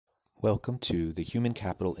Welcome to the Human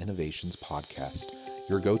Capital Innovations Podcast,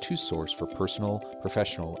 your go-to source for personal,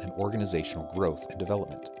 professional, and organizational growth and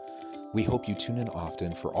development. We hope you tune in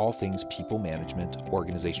often for all things people management,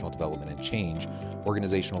 organizational development and change,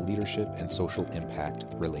 organizational leadership, and social impact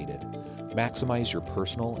related. Maximize your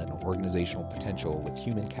personal and organizational potential with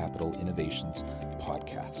Human Capital Innovations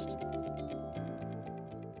Podcast.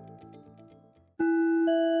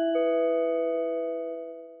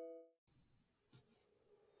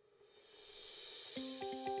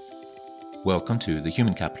 Welcome to the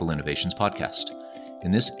Human Capital Innovations Podcast.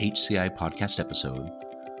 In this HCI podcast episode,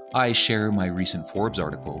 I share my recent Forbes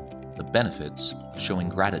article, The Benefits of Showing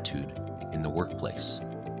Gratitude in the Workplace.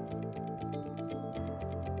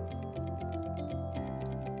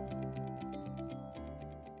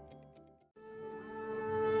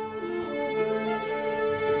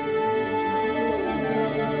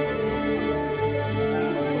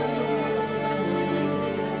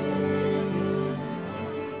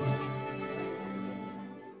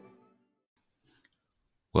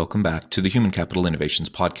 Welcome back to the Human Capital Innovations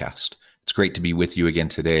Podcast. It's great to be with you again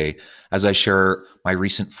today as I share my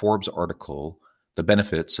recent Forbes article, The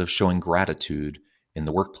Benefits of Showing Gratitude in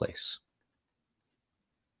the Workplace.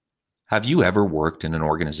 Have you ever worked in an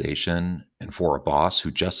organization and for a boss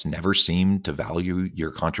who just never seemed to value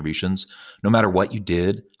your contributions, no matter what you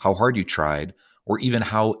did, how hard you tried, or even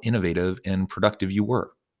how innovative and productive you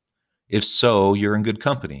were? If so, you're in good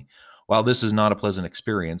company. While this is not a pleasant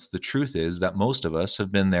experience, the truth is that most of us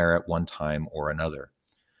have been there at one time or another.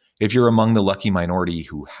 If you're among the lucky minority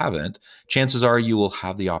who haven't, chances are you will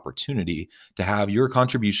have the opportunity to have your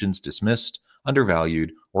contributions dismissed,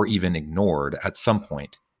 undervalued, or even ignored at some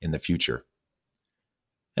point in the future.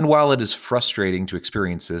 And while it is frustrating to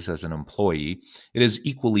experience this as an employee, it is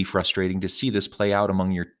equally frustrating to see this play out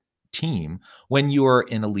among your team when you are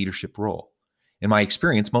in a leadership role. In my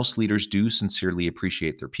experience, most leaders do sincerely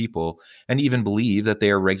appreciate their people and even believe that they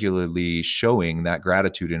are regularly showing that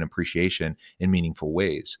gratitude and appreciation in meaningful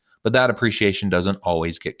ways. But that appreciation doesn't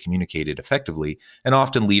always get communicated effectively, and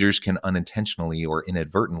often leaders can unintentionally or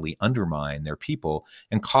inadvertently undermine their people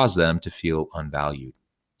and cause them to feel unvalued.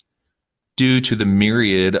 Due to the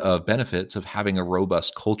myriad of benefits of having a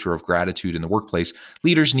robust culture of gratitude in the workplace,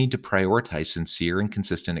 leaders need to prioritize sincere and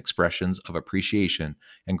consistent expressions of appreciation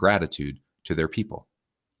and gratitude to their people.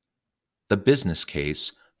 The business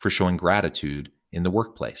case for showing gratitude in the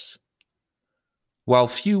workplace. While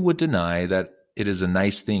few would deny that it is a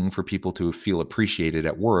nice thing for people to feel appreciated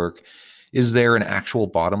at work, is there an actual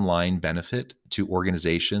bottom line benefit to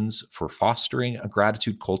organizations for fostering a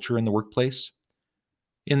gratitude culture in the workplace?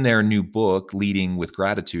 In their new book, Leading with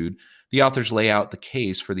Gratitude, the authors lay out the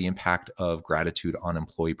case for the impact of gratitude on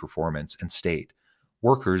employee performance and state.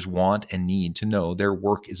 Workers want and need to know their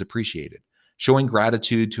work is appreciated. Showing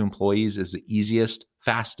gratitude to employees is the easiest,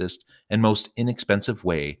 fastest, and most inexpensive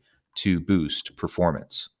way to boost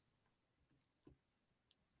performance.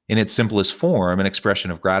 In its simplest form, an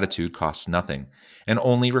expression of gratitude costs nothing and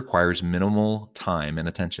only requires minimal time and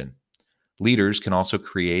attention. Leaders can also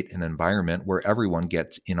create an environment where everyone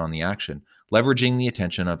gets in on the action, leveraging the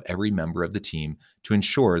attention of every member of the team to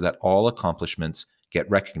ensure that all accomplishments get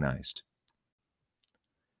recognized.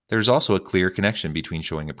 There's also a clear connection between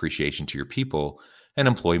showing appreciation to your people and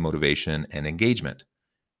employee motivation and engagement.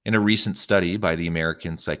 In a recent study by the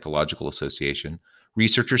American Psychological Association,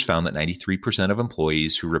 researchers found that 93% of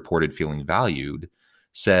employees who reported feeling valued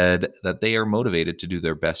said that they are motivated to do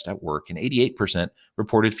their best at work, and 88%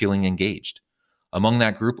 reported feeling engaged. Among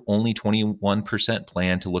that group, only 21%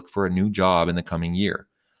 plan to look for a new job in the coming year.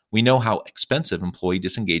 We know how expensive employee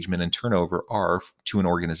disengagement and turnover are to an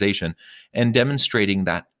organization, and demonstrating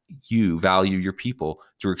that you value your people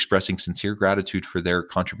through expressing sincere gratitude for their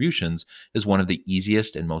contributions is one of the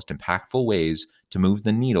easiest and most impactful ways to move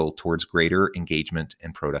the needle towards greater engagement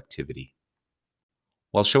and productivity.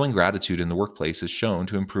 While showing gratitude in the workplace is shown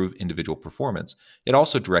to improve individual performance, it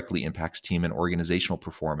also directly impacts team and organizational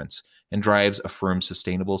performance and drives a firm's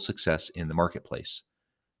sustainable success in the marketplace.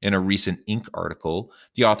 In a recent Inc. article,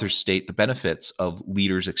 the authors state the benefits of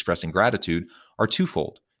leaders expressing gratitude are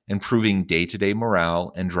twofold: improving day-to-day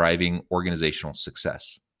morale and driving organizational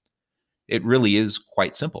success. It really is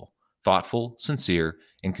quite simple. Thoughtful, sincere,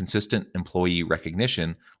 and consistent employee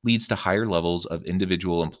recognition leads to higher levels of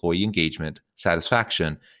individual employee engagement,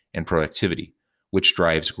 satisfaction, and productivity, which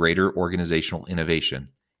drives greater organizational innovation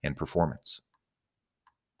and performance.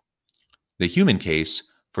 The human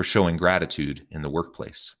case for showing gratitude in the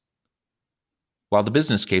workplace. While the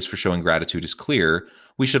business case for showing gratitude is clear,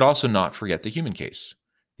 we should also not forget the human case.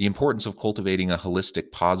 The importance of cultivating a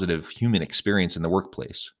holistic, positive human experience in the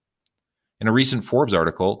workplace. In a recent Forbes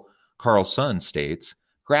article, Carl Sun states,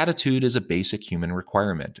 "Gratitude is a basic human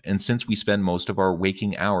requirement, and since we spend most of our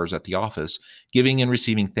waking hours at the office, giving and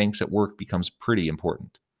receiving thanks at work becomes pretty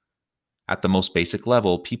important." At the most basic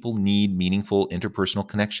level, people need meaningful interpersonal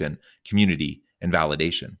connection, community, and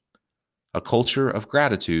validation. A culture of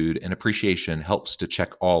gratitude and appreciation helps to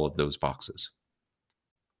check all of those boxes.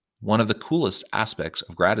 One of the coolest aspects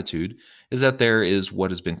of gratitude is that there is what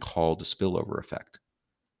has been called a spillover effect.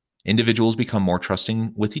 Individuals become more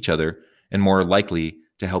trusting with each other and more likely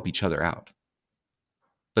to help each other out.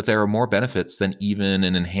 But there are more benefits than even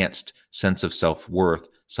an enhanced sense of self-worth,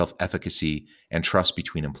 self-efficacy, and trust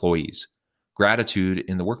between employees. Gratitude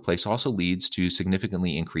in the workplace also leads to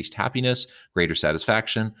significantly increased happiness, greater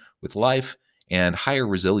satisfaction with life, and higher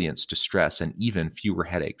resilience to stress and even fewer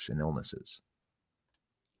headaches and illnesses.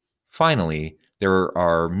 Finally, there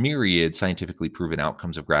are myriad scientifically proven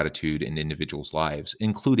outcomes of gratitude in individuals' lives,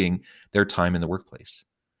 including their time in the workplace.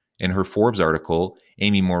 In her Forbes article,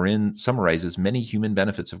 Amy Morin summarizes many human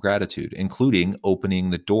benefits of gratitude, including opening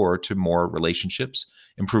the door to more relationships,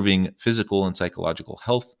 improving physical and psychological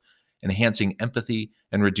health, enhancing empathy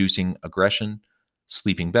and reducing aggression,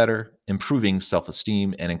 sleeping better, improving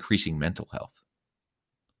self-esteem, and increasing mental health.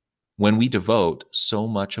 When we devote so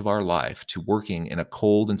much of our life to working in a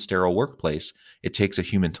cold and sterile workplace, it takes a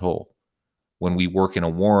human toll. When we work in a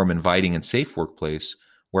warm, inviting, and safe workplace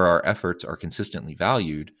where our efforts are consistently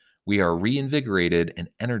valued, we are reinvigorated and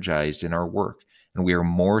energized in our work, and we are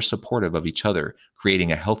more supportive of each other,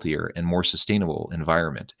 creating a healthier and more sustainable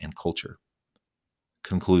environment and culture.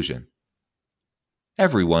 Conclusion.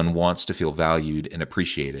 Everyone wants to feel valued and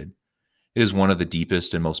appreciated. It is one of the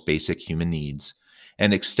deepest and most basic human needs,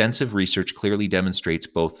 and extensive research clearly demonstrates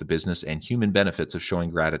both the business and human benefits of showing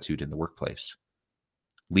gratitude in the workplace.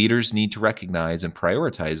 Leaders need to recognize and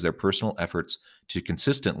prioritize their personal efforts to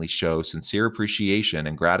consistently show sincere appreciation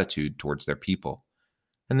and gratitude towards their people,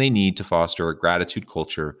 and they need to foster a gratitude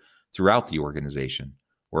culture throughout the organization,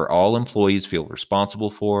 where all employees feel responsible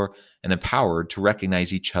for and empowered to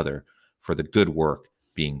recognize each other for the good work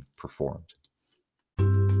being performed.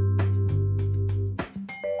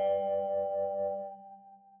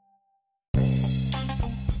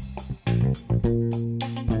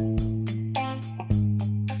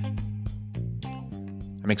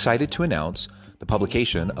 I'm excited to announce the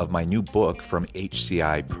publication of my new book from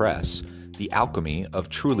HCI Press, The Alchemy of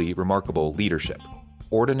Truly Remarkable Leadership: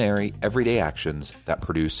 Ordinary, Everyday Actions that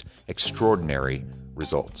Produce Extraordinary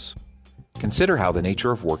Results. Consider how the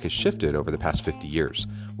nature of work has shifted over the past 50 years.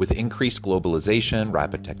 With increased globalization,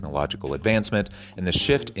 rapid technological advancement, and the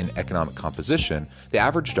shift in economic composition, the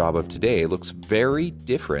average job of today looks very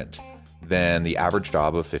different than the average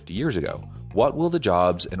job of 50 years ago. What will the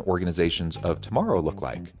jobs and organizations of tomorrow look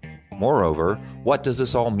like? Moreover, what does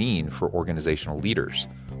this all mean for organizational leaders?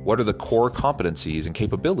 What are the core competencies and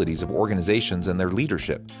capabilities of organizations and their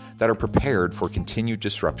leadership that are prepared for continued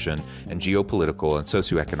disruption and geopolitical and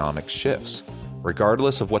socioeconomic shifts?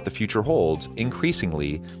 Regardless of what the future holds,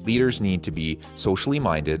 increasingly, leaders need to be socially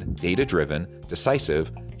minded, data-driven,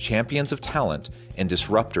 decisive, champions of talent, and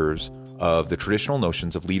disruptors of the traditional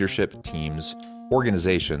notions of leadership, teams,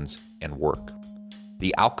 organizations, and work.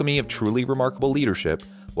 The Alchemy of Truly Remarkable Leadership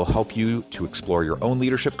will help you to explore your own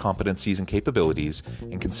leadership competencies and capabilities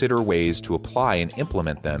and consider ways to apply and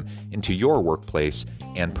implement them into your workplace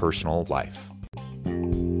and personal life.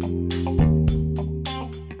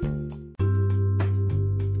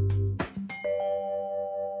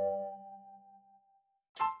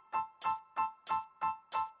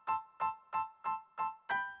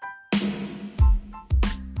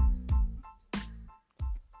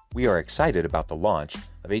 We are excited about the launch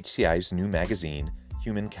of HCI's new magazine,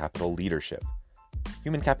 Human Capital Leadership.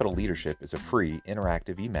 Human Capital Leadership is a free,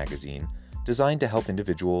 interactive e-magazine designed to help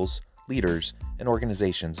individuals, leaders, and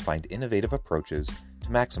organizations find innovative approaches to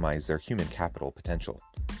maximize their human capital potential.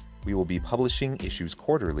 We will be publishing issues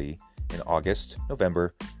quarterly in August,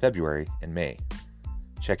 November, February, and May.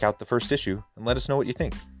 Check out the first issue and let us know what you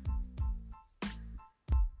think.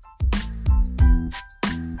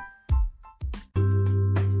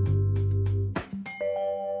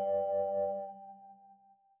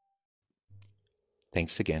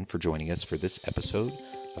 Thanks again for joining us for this episode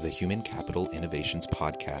of the Human Capital Innovations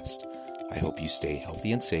Podcast. I hope you stay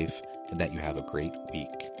healthy and safe and that you have a great week.